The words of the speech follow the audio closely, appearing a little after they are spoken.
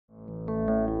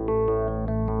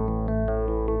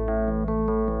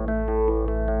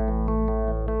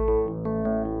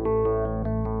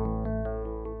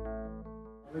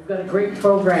great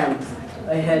program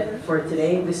ahead for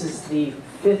today. This is the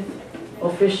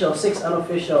sixth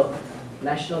unofficial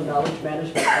National Knowledge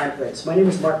Management Conference. My name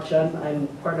is Mark Chun. I'm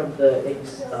part of the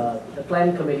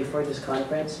planning committee for this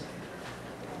conference.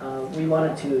 We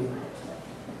wanted to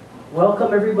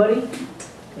welcome everybody,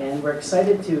 and we're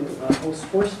excited to host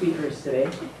 4 speakers today,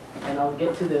 and I'll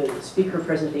get to the speaker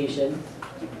presentation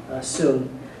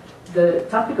soon. The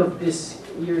topic of this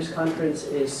year's conference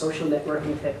is social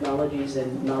networking technologies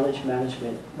and knowledge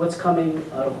management. What's coming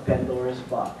out of Pandora's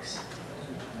box?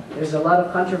 There's a lot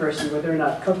of controversy whether or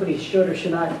not companies should or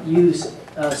should not use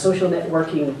social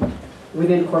networking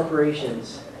within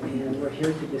corporations, and we're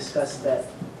here to discuss that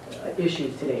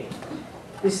issue today.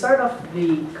 To start off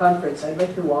the conference, I'd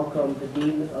like to welcome the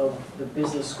Dean of the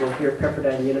Business School here at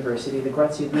Pepperdine University, the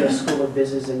Graziadio School of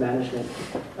Business and Management.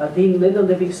 Dean Linda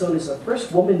Livingstone is the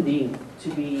first woman dean to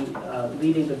be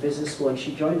leading the business school, and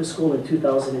she joined the school in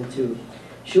 2002.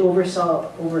 She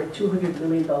oversaw over $200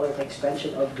 million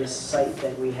expansion of this site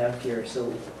that we have here.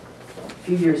 So a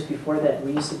few years before that,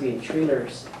 we used to be in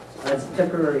trailers as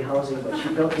temporary housing, but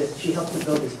she helped to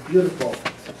build this beautiful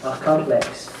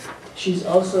complex. She's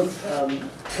also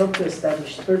helped to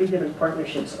establish 30 different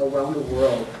partnerships around the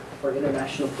world for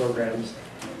international programs.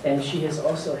 And she has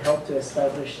also helped to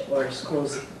establish our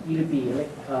school's B2B,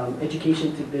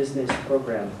 Education to Business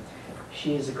program.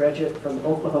 She is a graduate from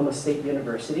Oklahoma State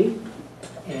University,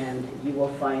 and you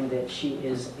will find that she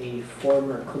is a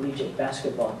former collegiate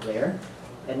basketball player,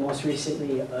 and most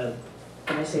recently,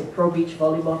 can I say pro beach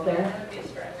volleyball player?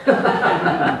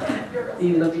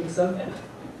 Dean Livingstone.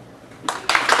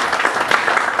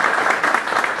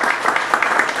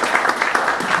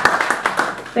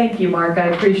 Thank you, Mark. I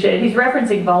appreciate it. He's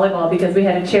referencing volleyball because we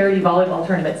had a charity volleyball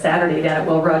tournament Saturday down at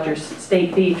Will Rogers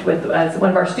State Beach with one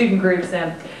of our student groups,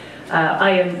 and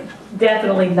I am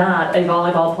definitely not a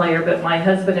volleyball player, but my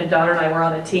husband and daughter and I were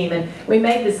on a team, and we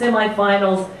made the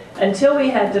semifinals until we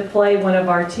had to play one of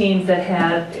our teams that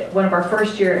had one of our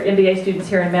first-year MBA students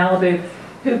here in Malibu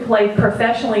who played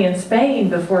professionally in Spain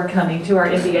before coming to our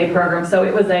MBA program. So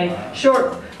it was a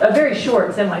very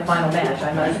short semifinal match,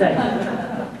 I must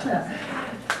say.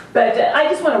 But I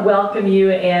just want to welcome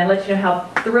you and let you know how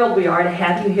thrilled we are to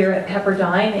have you here at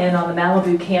Pepperdine and on the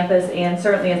Malibu campus, and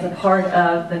certainly as a part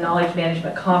of the Knowledge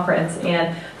Management Conference.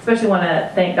 And especially want to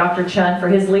thank Dr. Chun for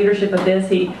his leadership of this.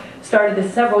 He started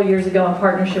this several years ago in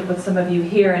partnership with some of you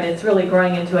here, and it's really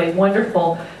growing into a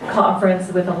wonderful conference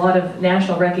with a lot of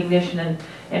national recognition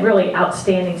and really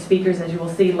outstanding speakers, as you will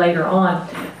see later on.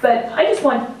 But I just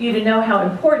want you to know how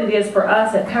important it is for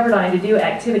us at Pepperdine to do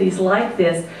activities like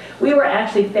this. We were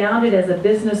actually founded as a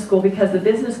business school because the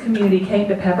business community came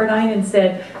to Pepperdine and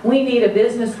said, we need a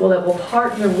business school that will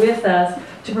partner with us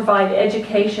to provide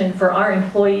education for our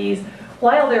employees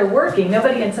while they're working.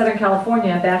 Nobody in Southern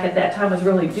California back at that time was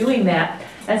really doing that.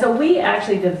 And so we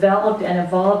actually developed and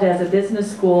evolved as a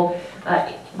business school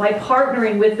by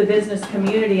partnering with the business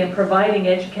community and providing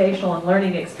educational and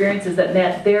learning experiences that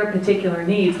met their particular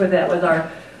needs, whether that was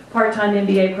our part-time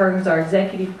MBA programs, our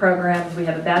executive programs. We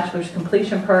have a bachelor's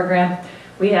completion program.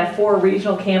 We have 4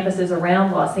 regional campuses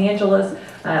around Los Angeles,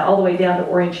 all the way down to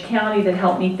Orange County that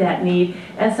help meet that need.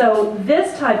 And so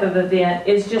this type of event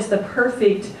is just the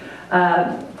perfect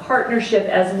partnership,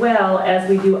 as well as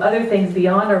we do other things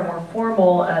beyond our more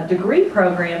formal degree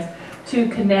programs to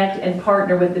connect and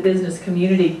partner with the business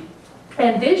community.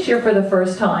 And this year, for the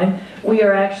first time, we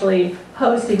are actually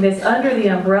hosting this under the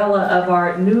umbrella of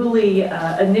our newly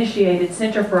initiated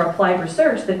Center for Applied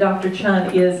Research that Dr.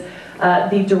 Chun is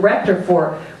the director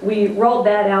for. We rolled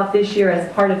that out this year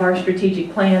as part of our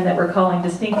strategic plan that we're calling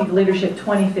Distinctive Leadership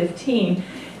 2015.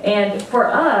 And for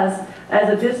us, as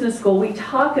a business school, we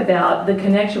talk about the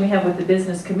connection we have with the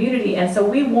business community, and so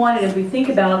we wanted, as we think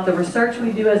about the research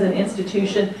we do as an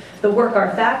institution, the work our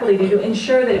faculty do, to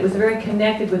ensure that it was very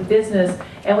connected with business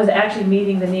and was actually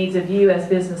meeting the needs of you as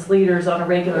business leaders on a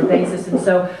regular basis. And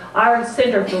so our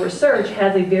Center for Research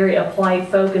has a very applied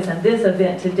focus, and this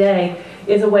event today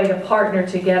is a way to partner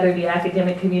together the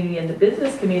academic community and the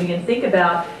business community and think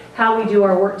about how we do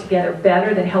our work together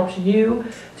better that helps you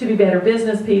to be better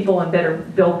business people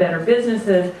and build better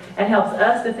businesses, and helps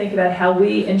us to think about how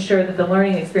we ensure that the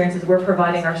learning experiences we're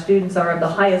providing our students are of the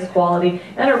highest quality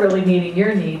and are really meeting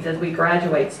your needs as we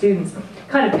graduate students.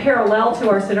 Kind of parallel to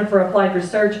our Center for Applied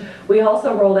Research, we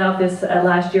also rolled out this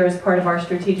last year as part of our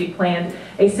strategic plan,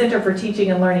 a Center for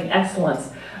Teaching and Learning Excellence.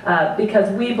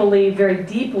 Because we believe very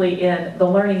deeply in the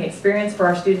learning experience for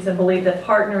our students and believe that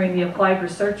partnering the applied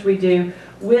research we do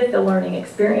with the learning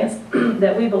experience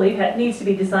that we believe needs to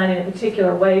be designed in a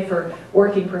particular way for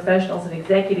working professionals and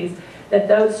executives, that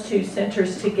those two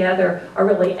centers together are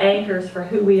really anchors for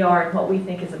who we are and what we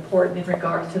think is important in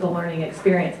regards to the learning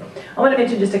experience. I want to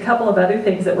mention just a couple of other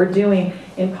things that we're doing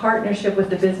in partnership with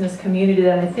the business community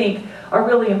that I think are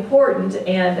really important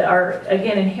and are,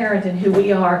 again, inherent in who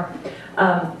we are.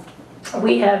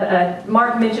 We have,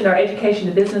 Mark mentioned our Education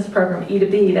to Business program,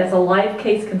 E2B. That's a live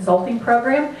case consulting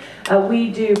program.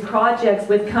 We do projects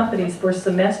with companies for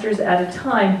semesters at a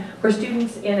time where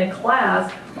students in a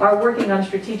class are working on a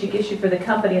strategic issue for the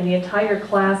company, and the entire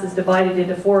class is divided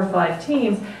into 4 or 5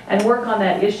 teams and work on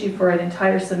that issue for an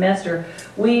entire semester.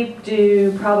 We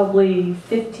do probably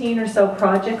 15 or so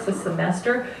projects a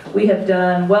semester. We have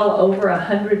done well over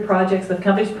 100 projects with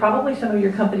companies. Probably some of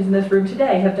your companies in this room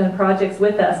today have done projects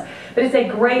with us. But it's a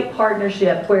great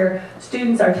partnership where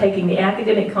students are taking the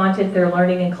academic content they're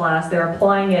learning in class, they're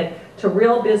applying it to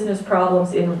real business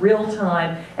problems in real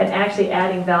time, and actually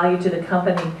adding value to the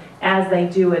company as they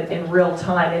do it in real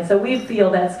time. And so we feel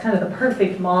that's kind of the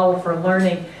perfect model for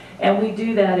learning, and we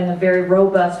do that in a very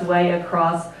robust way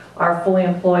across our fully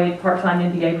employed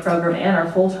part-time MBA program and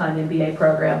our full-time MBA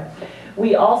program.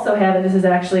 We also have, and this is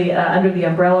actually under the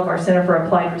umbrella of our Center for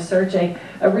Applied Research,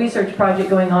 a research project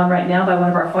going on right now by one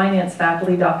of our finance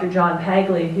faculty, Dr. John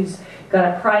Pagley, who's got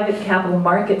a private capital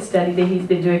market study that he's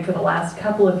been doing for the last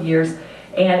couple of years.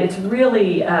 And it's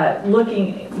really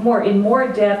looking in more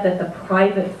depth at the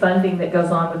private funding that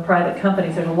goes on with private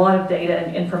companies. There's a lot of data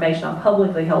and information on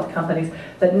publicly held companies,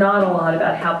 but not a lot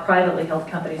about how privately held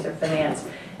companies are financed.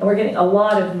 And we're getting a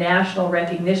lot of national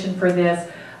recognition for this.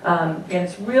 And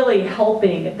it's really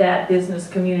helping that business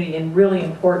community in really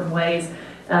important ways,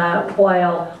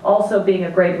 while also being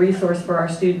a great resource for our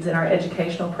students in our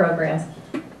educational programs.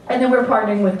 And then we're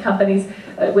partnering with companies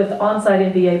with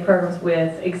on-site MBA programs,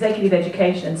 with executive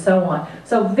education, and so on.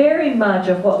 So very much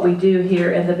of what we do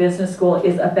here in the business school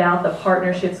is about the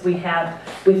partnerships we have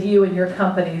with you and your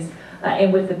companies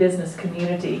and with the business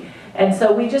community. And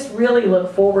so we just really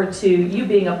look forward to you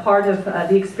being a part of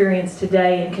the experience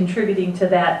today and contributing to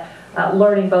that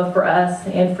learning both for us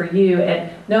and for you. And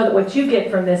know that what you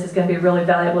get from this is going to be really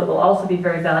valuable. It will also be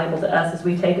very valuable to us as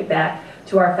we take it back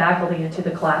to our faculty and to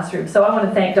the classroom. So I want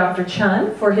to thank Dr.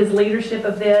 Chun for his leadership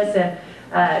of this,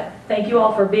 and thank you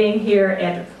all for being here,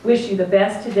 and wish you the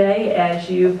best today as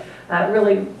you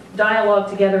really dialogue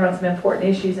together on some important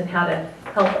issues and how to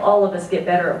help all of us get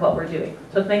better at what we're doing.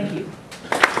 So thank you.